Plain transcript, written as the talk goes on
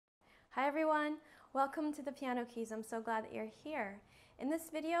Hi everyone, welcome to the Piano Keys. I'm so glad that you're here. In this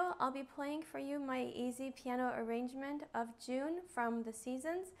video, I'll be playing for you my easy piano arrangement of June from The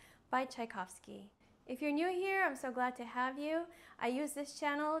Seasons by Tchaikovsky. If you're new here, I'm so glad to have you. I use this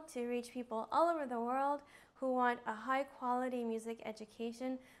channel to reach people all over the world who want a high quality music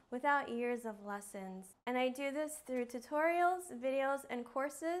education without years of lessons. And I do this through tutorials, videos, and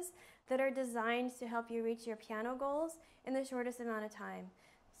courses that are designed to help you reach your piano goals in the shortest amount of time.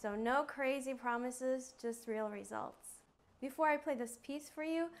 So no crazy promises, just real results. Before I play this piece for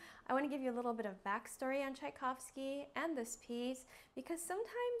you, I want to give you a little bit of backstory on Tchaikovsky and this piece, because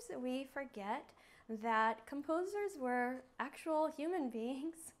sometimes we forget that composers were actual human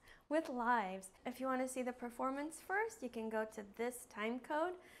beings with lives. If you want to see the performance first, you can go to this time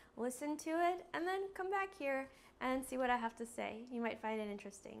code, listen to it, and then come back here and see what I have to say. You might find it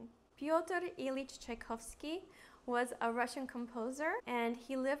interesting. Pyotr Ilyich Tchaikovsky was a Russian composer, and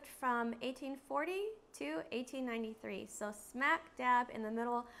he lived from 1840 to 1893, so smack dab in the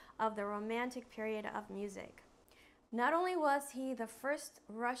middle of the Romantic period of music. Not only was he the first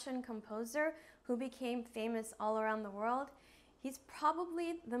Russian composer who became famous all around the world, he's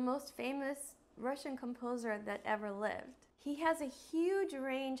probably the most famous Russian composer that ever lived. He has a huge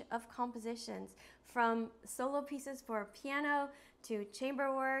range of compositions, from solo pieces for piano to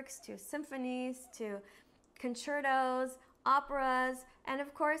chamber works to symphonies to concertos, operas, and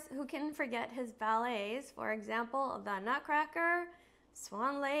of course, who can forget his ballets? For example, The Nutcracker,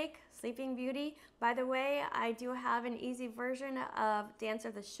 Swan Lake, Sleeping Beauty. By the way, I do have an easy version of Dance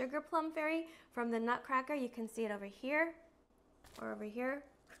of the Sugar Plum Fairy from The Nutcracker. You can see it over here or over here,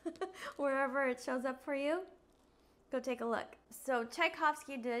 wherever it shows up for you. Go take a look. So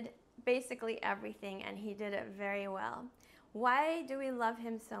Tchaikovsky did basically everything, and he did it very well. Why do we love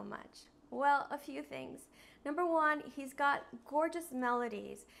him so much? Well, a few things. Number one, he's got gorgeous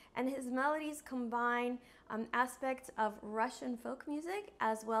melodies, and his melodies combine aspects of Russian folk music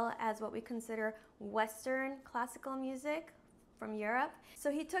as well as what we consider Western classical music from Europe.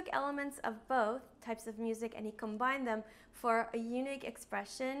 So he took elements of both types of music and he combined them for a unique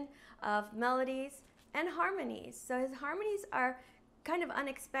expression of melodies and harmonies. So his harmonies are kind of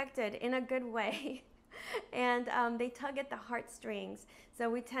unexpected in a good way. And they tug at the heartstrings. So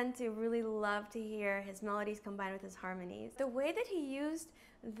we tend to really love to hear his melodies combined with his harmonies. The way that he used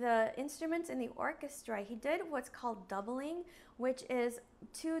the instruments in the orchestra, he did what's called doubling, which is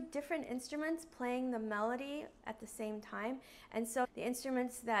two different instruments playing the melody at the same time. And so the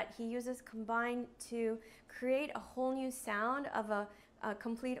instruments that he uses combine to create a whole new sound of a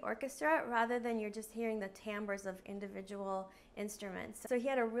complete orchestra, rather than you're just hearing the timbres of individual instruments. So he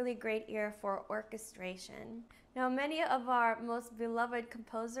had a really great ear for orchestration. Now, many of our most beloved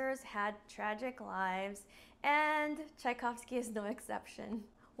composers had tragic lives, and Tchaikovsky is no exception.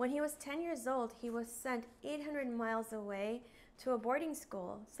 When he was 10 years old, he was sent 800 miles away to a boarding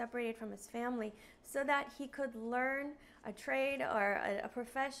school, separated from his family, so that he could learn a trade or a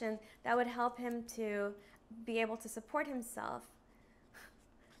profession that would help him to be able to support himself.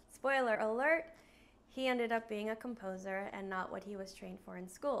 Spoiler alert, he ended up being a composer and not what he was trained for in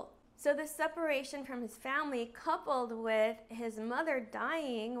school. So this separation from his family, coupled with his mother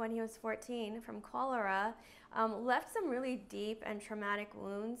dying when he was 14 from cholera, left some really deep and traumatic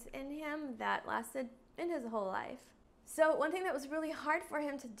wounds in him that lasted in his whole life. So one thing that was really hard for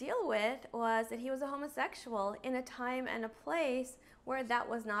him to deal with was that he was a homosexual in a time and a place where that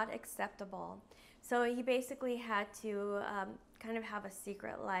was not acceptable. So he basically had to kind of have a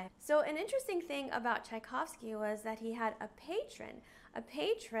secret life. So an interesting thing about Tchaikovsky was that he had a patron. A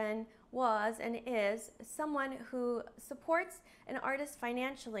patron was and is someone who supports an artist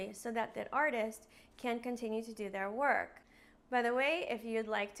financially so that that artist can continue to do their work. By the way, if you'd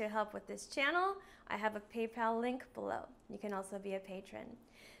like to help with this channel, I have a PayPal link below. You can also be a patron.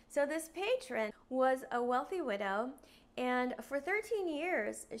 So this patron was a wealthy widow, and for 13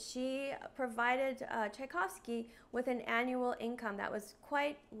 years, she provided Tchaikovsky with an annual income that was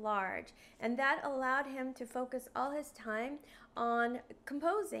quite large, and that allowed him to focus all his time on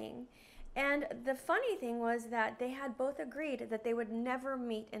composing. And the funny thing was that they had both agreed that they would never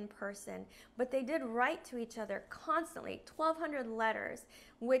meet in person, but they did write to each other constantly, 1,200 letters,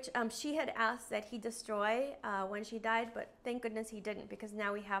 which she had asked that he destroy when she died, but thank goodness he didn't, because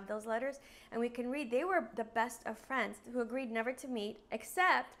now we have those letters and we can read they were the best of friends who agreed never to meet,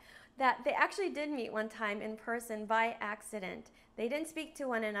 except that they actually did meet one time in person by accident. They didn't speak to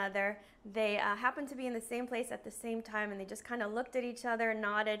one another. They happened to be in the same place at the same time, and they just kind of looked at each other,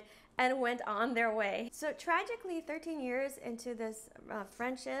 nodded, and went on their way. So tragically, 13 years into this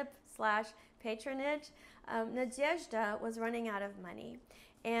friendship / patronage, Nadezhda was running out of money.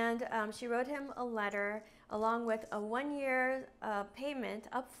 And she wrote him a letter along with a 1-year payment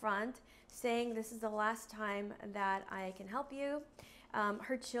up front saying this is the last time that I can help you.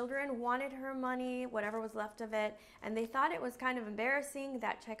 Her children wanted her money, whatever was left of it, and they thought it was kind of embarrassing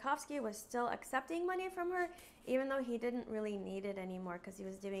that Tchaikovsky was still accepting money from her, even though he didn't really need it anymore because he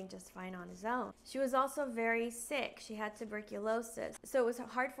was doing just fine on his own. She was also very sick. She had tuberculosis. So it was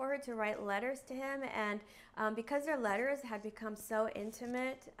hard for her to write letters to him, and because their letters had become so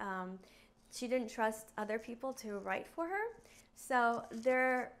intimate, she didn't trust other people to write for her. So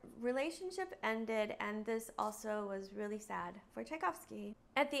their relationship ended, and this also was really sad for Tchaikovsky.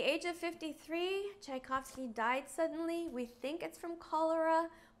 At the age of 53, Tchaikovsky died suddenly. We think it's from cholera,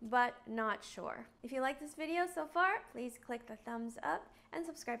 but not sure. If you like this video so far, please click the thumbs up and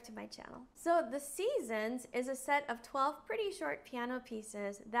subscribe to my channel. So The Seasons is a set of 12 pretty short piano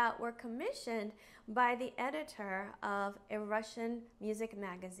pieces that were commissioned by the editor of a Russian music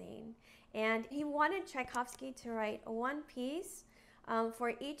magazine. And he wanted Tchaikovsky to write one piece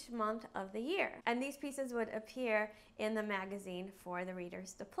for each month of the year. And these pieces would appear in the magazine for the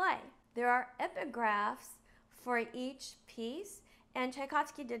readers to play. There are epigraphs for each piece, and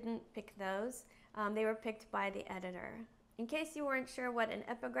Tchaikovsky didn't pick those. They were picked by the editor. In case you weren't sure what an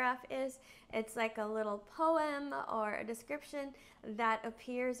epigraph is, it's like a little poem or a description that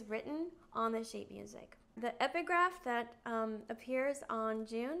appears written on the sheet music. The epigraph that appears on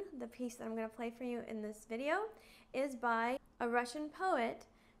June, the piece that I'm going to play for you in this video, is by a Russian poet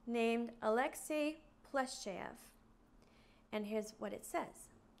named Alexei Pleshcheyev. And here's what it says.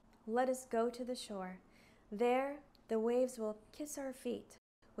 Let us go to the shore. There the waves will kiss our feet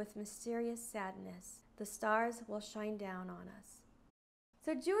with mysterious sadness. The stars will shine down on us.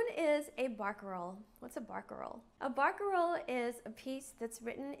 So June is a barcarolle. What's a barcarolle? A barcarolle is a piece that's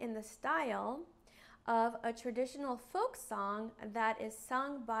written in the style of a traditional folk song that is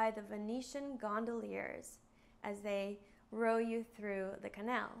sung by the Venetian gondoliers as they row you through the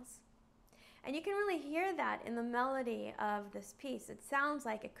canals. And you can really hear that in the melody of this piece. It sounds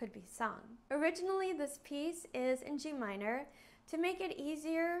like it could be sung. Originally, this piece is in G minor. To make it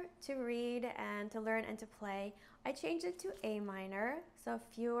easier to read and to learn and to play, I changed it to A minor, so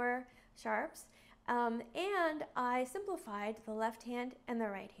fewer sharps, and I simplified the left hand and the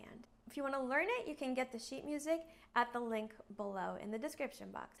right hand. If you want to learn it, you can get the sheet music at the link below in the description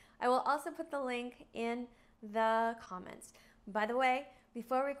box. I will also put the link in the comments. By the way,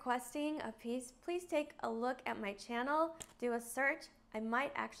 before requesting a piece, please take a look at my channel, do a search. I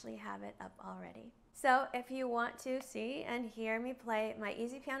might actually have it up already. So if you want to see and hear me play my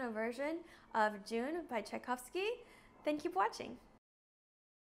easy piano version of June by Tchaikovsky, then keep watching.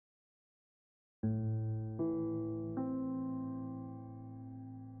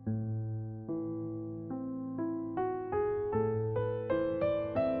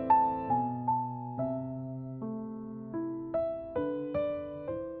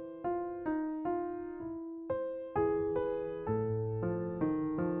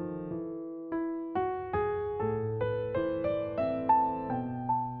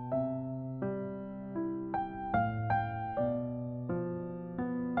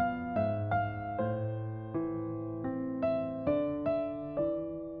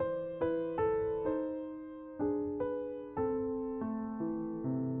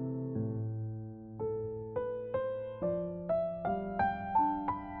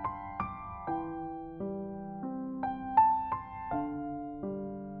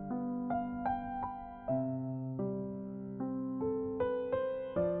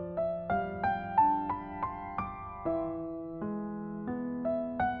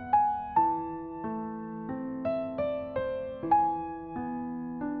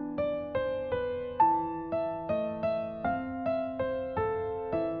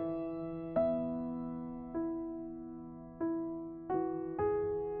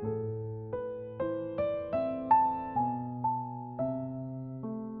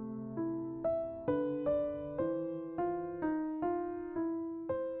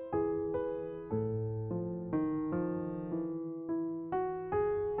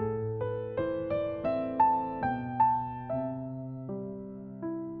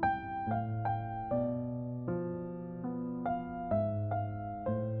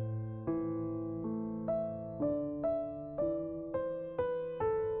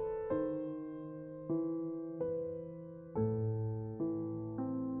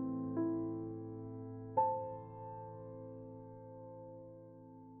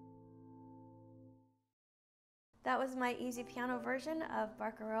 That was my easy piano version of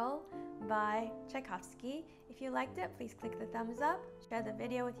Barcarolle by Tchaikovsky. If you liked it, please click the thumbs up, share the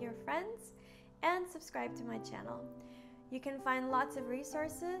video with your friends, and subscribe to my channel. You can find lots of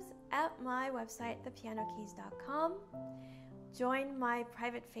resources at my website, thepianokeys.com. Join my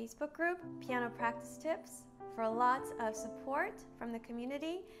private Facebook group, Piano Practice Tips, for lots of support from the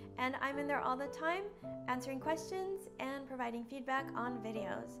community, and I'm in there all the time answering questions and providing feedback on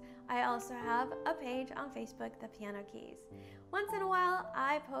videos. I also have a page on Facebook, The Piano Keys. Once in a while,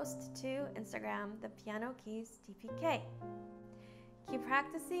 I post to Instagram, The Piano Keys TPK. Keep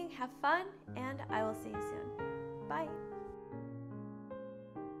practicing, have fun, and I will see you soon. Bye!